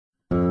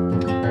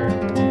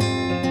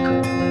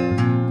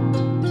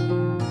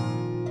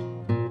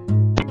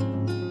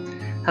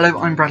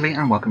Hello, I'm Bradley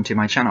and welcome to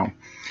my channel.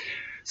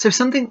 So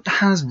something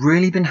has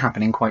really been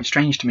happening quite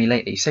strange to me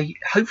lately. So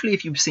hopefully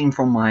if you've seen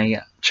from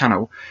my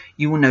channel,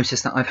 you will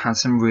notice that I've had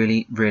some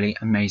really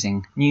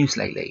amazing news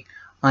lately.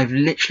 I've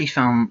literally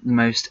found the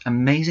most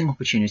amazing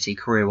opportunity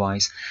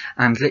career-wise,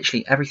 and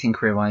literally everything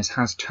career-wise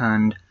has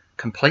turned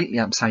completely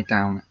upside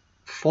down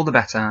for the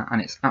better,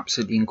 and it's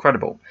absolutely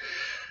incredible.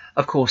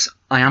 Of course,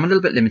 I am a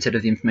little bit limited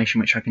of the information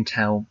which I can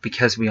tell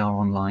because we are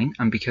online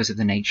and because of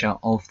the nature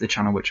of the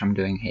channel which I'm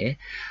doing here,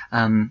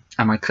 and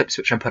my clips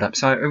which I put up.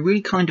 So I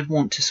really kind of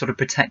want to sort of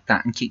protect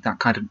that and keep that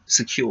kind of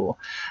secure,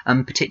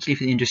 particularly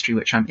for the industry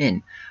which I'm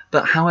in.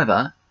 But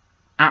however,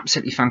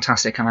 absolutely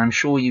fantastic, and I'm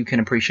sure you can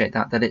appreciate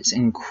that it's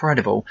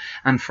incredible.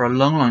 And for a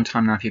long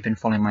time now, if you've been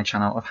following my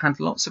channel, I've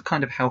had lots of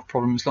kind of health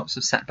problems, lots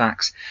of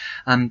setbacks,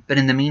 but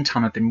in the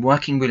meantime I've been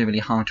working really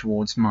hard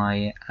towards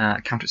my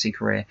accountancy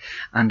career,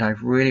 and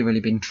I've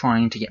really been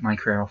trying to get my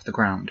career off the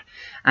ground.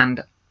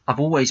 And I've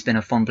always been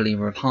a fond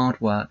believer of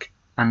hard work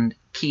and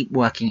keep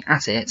working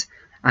at it,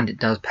 and it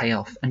does pay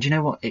off. And you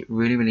know what, it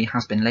really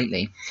has been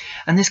lately.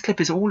 And this clip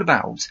is all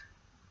about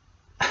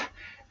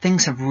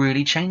things have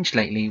really changed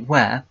lately,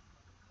 where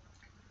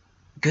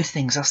good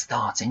things are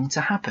starting to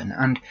happen.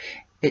 And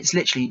it's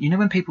literally, you know,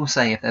 when people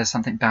say if there's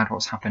something bad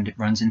what's happened, it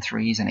runs in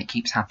threes and it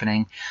keeps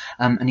happening,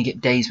 and you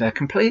get days where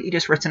completely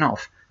just written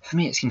off. For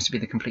me, it seems to be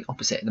the complete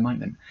opposite at the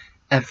moment.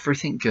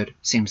 Everything good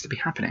seems to be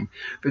happening.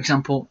 For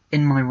example,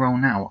 in my role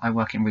now, I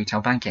work in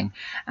retail banking,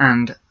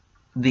 and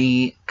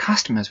the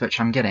customers which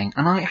I'm getting,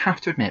 and I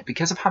have to admit,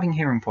 because of having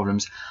hearing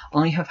problems,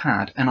 I have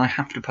had, and I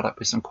have to put up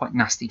with some quite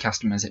nasty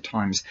customers at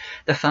times.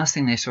 The first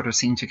thing they sort of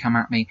seem to come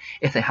at me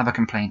if they have a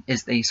complaint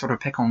is they sort of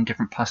pick on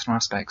different personal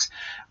aspects.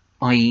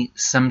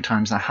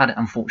 Sometimes I had it,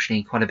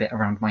 unfortunately, quite a bit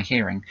around my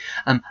hearing.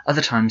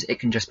 Other times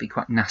it can just be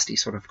quite nasty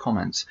sort of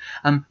comments.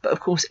 But of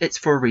course it's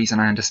for a reason.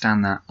 I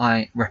understand that.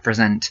 I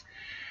represent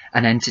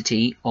an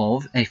entity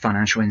of a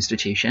financial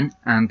institution,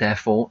 and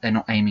therefore they're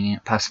not aiming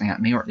it personally at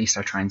me, or at least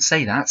I try and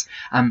say that.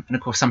 And of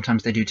course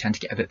sometimes they do tend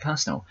to get a bit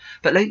personal,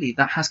 but lately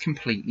that has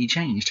completely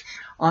changed.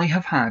 I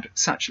have had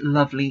such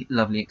lovely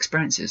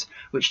experiences,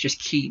 which just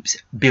keeps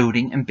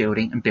building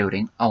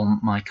on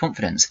my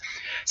confidence.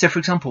 So for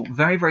example,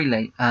 very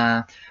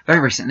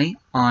recently,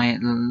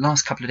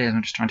 last couple of days,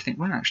 I'm just trying to think,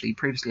 well actually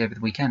previously over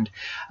the weekend,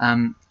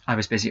 I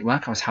was busy at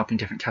work, I was helping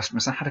different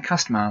customers. I had a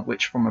customer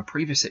which from a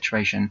previous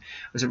situation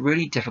was a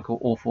really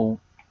difficult,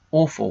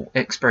 awful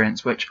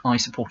experience which I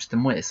supported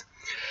them with.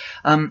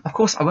 Of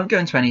course, I won't go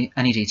into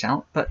any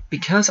detail, but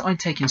because I'd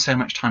taken so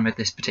much time with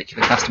this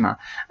particular customer,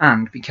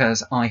 and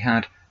because I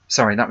had,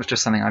 sorry, that was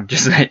just something I've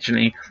just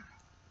literally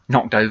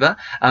knocked over,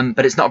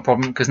 but it's not a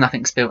problem because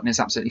nothing's spilt and it's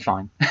absolutely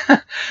fine.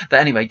 But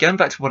anyway, going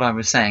back to what I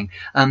was saying,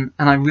 and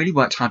I really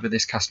worked hard with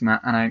this customer,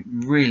 and I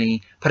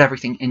really put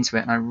everything into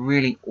it, and I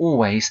really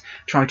always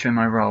try to, in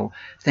my role,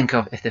 think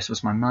of if this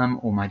was my mum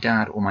or my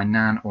dad or my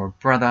nan or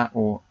a brother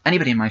or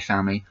anybody in my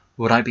family,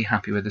 would I be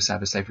happy with the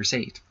service they've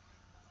received?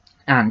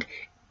 And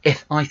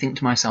if I think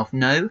to myself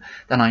no,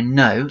 then I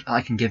know that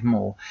I can give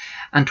more.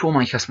 And to all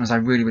my customers, I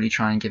really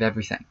try and give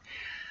everything.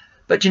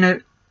 But you know,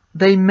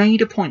 they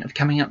made a point of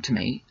coming up to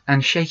me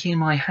and shaking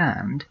my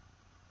hand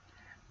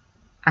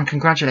and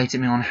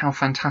congratulating me on how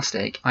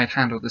fantastic I'd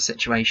handled the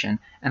situation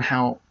and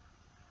how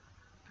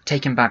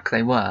taken back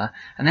they were.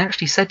 And they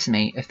actually said to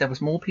me, if there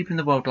was more people in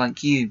the world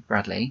like you,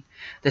 Bradley,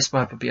 this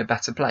world would be a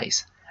better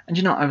place. And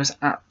you know, I was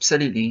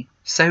absolutely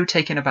so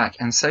taken aback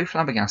and so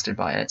flabbergasted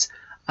by it,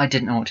 I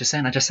didn't know what to say,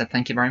 and I just said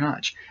thank you very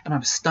much. And I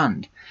was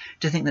stunned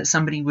to think that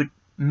somebody would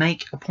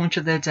make a point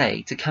of their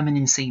day to come in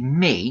and see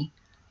me,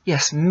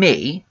 yes,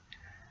 me,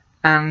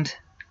 and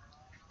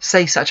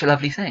say such a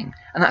lovely thing.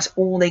 And that's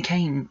all they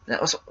came,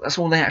 that's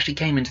all they actually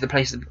came into the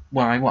place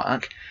where I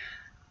work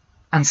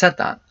and said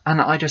that. And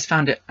I just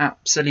found it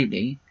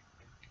absolutely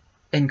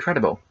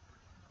incredible.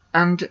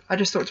 And I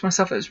just thought to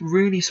myself, it was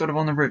really sort of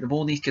on the root of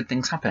all these good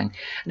things happening.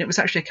 And it was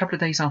actually a couple of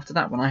days after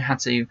that when I had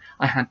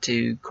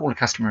to call a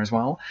customer as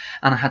well,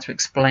 and I had to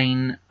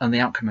explain the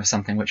outcome of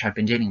something which I'd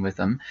been dealing with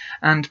them.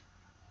 And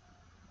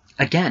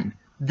again,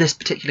 this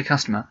particular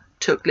customer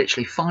took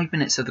literally 5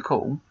 minutes of the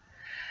call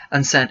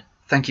and said,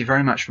 thank you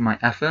very much for my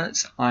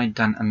efforts, I'd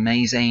done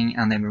amazing,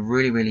 and they were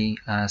really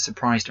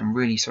surprised and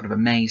really sort of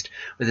amazed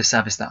with the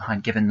service that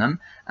I'd given them.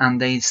 And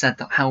they said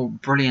that how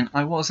brilliant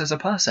I was as a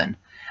person,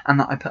 and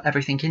that I put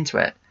everything into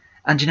it.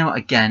 And you know what,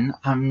 again,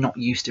 I'm not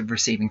used to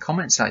receiving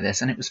comments like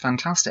this, and it was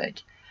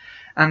fantastic.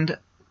 And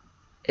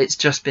it's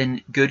just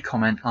been good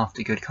comment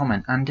after good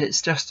comment, and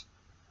it's just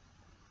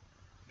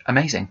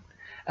amazing.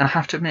 And I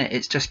have to admit,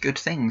 it's just good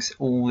things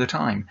all the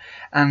time.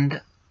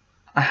 And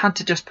I had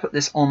to just put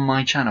this on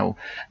my channel,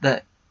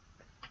 that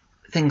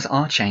things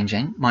are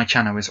changing. My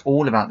channel is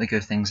all about the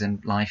good things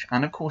in life,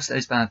 and of course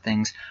those bad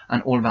things,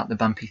 and all about the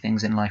bumpy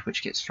things in life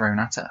which gets thrown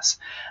at us.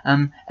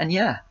 And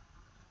yeah,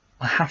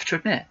 I have to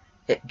admit,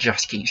 it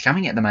just keeps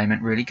coming at the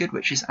moment really good,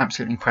 which is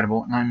absolutely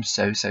incredible, and I'm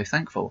so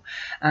thankful.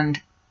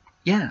 And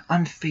yeah,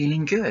 I'm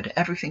feeling good.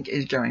 Everything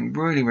is going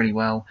really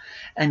well.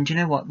 And you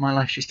know what? My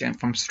life's just going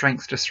from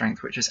strength to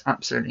strength, which is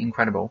absolutely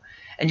incredible.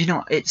 And you know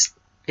what? It's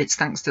it's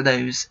thanks to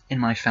those in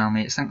my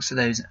family, it's thanks to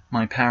those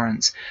my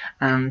parents,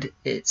 and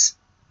it's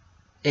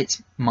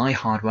my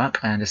hard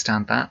work, I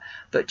understand that,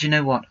 but do you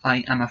know what?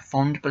 I am a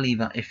fond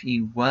believer if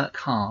you work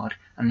hard.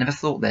 I never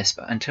thought this,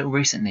 but until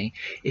recently,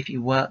 if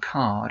you work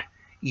hard,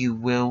 you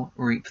will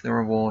reap the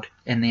reward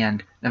in the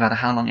end. No matter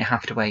how long you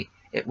have to wait,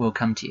 it will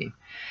come to you.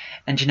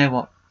 And do you know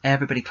what?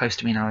 Everybody close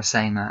to me now is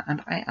saying that,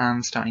 and I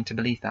am starting to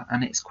believe that,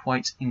 and it's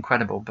quite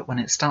incredible. But when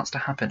it starts to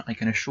happen, I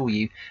can assure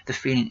you, the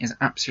feeling is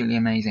absolutely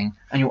amazing.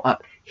 And you're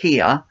up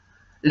here,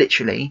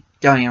 literally,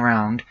 going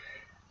around,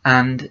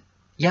 and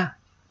yeah,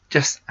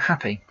 just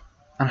happy.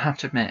 And I have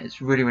to admit,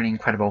 it's really, really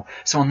incredible.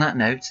 So on that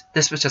note,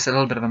 this was just a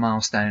little bit of a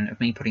milestone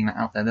of me putting that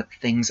out there, that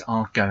things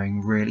are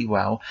going really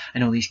well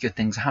and all these good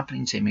things are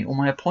happening to me. All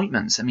my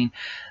appointments, I mean,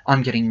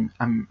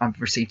 I've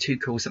received 2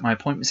 calls that my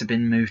appointments have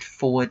been moved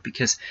forward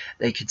because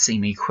they could see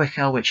me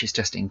quicker, which is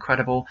just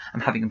incredible.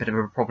 I'm having a bit of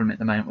a problem at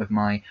the moment with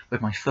my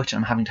foot, and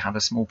I'm having to have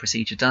a small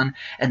procedure done,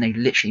 and they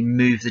literally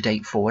move the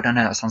date forward. I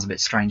know that sounds a bit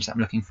strange that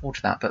I'm looking forward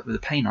to that, but with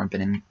the pain I've been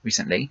in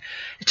recently,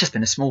 it's just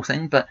been a small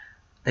thing, but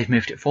they've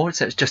moved it forward,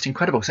 so it's just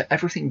incredible. So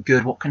everything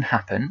good what can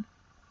happen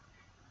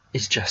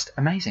is just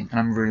amazing, and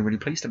I'm really, really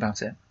pleased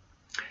about it.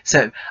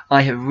 So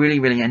I have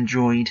really, really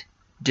enjoyed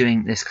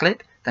doing this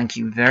clip. Thank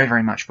you very,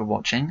 very much for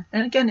watching.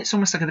 And again, it's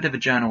almost like a bit of a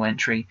journal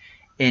entry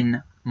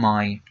in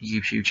my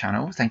YouTube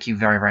channel. Thank you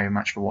very, very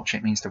much for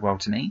watching. It means the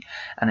world to me.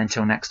 And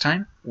until next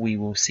time, we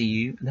will see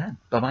you then.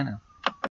 Bye-bye now.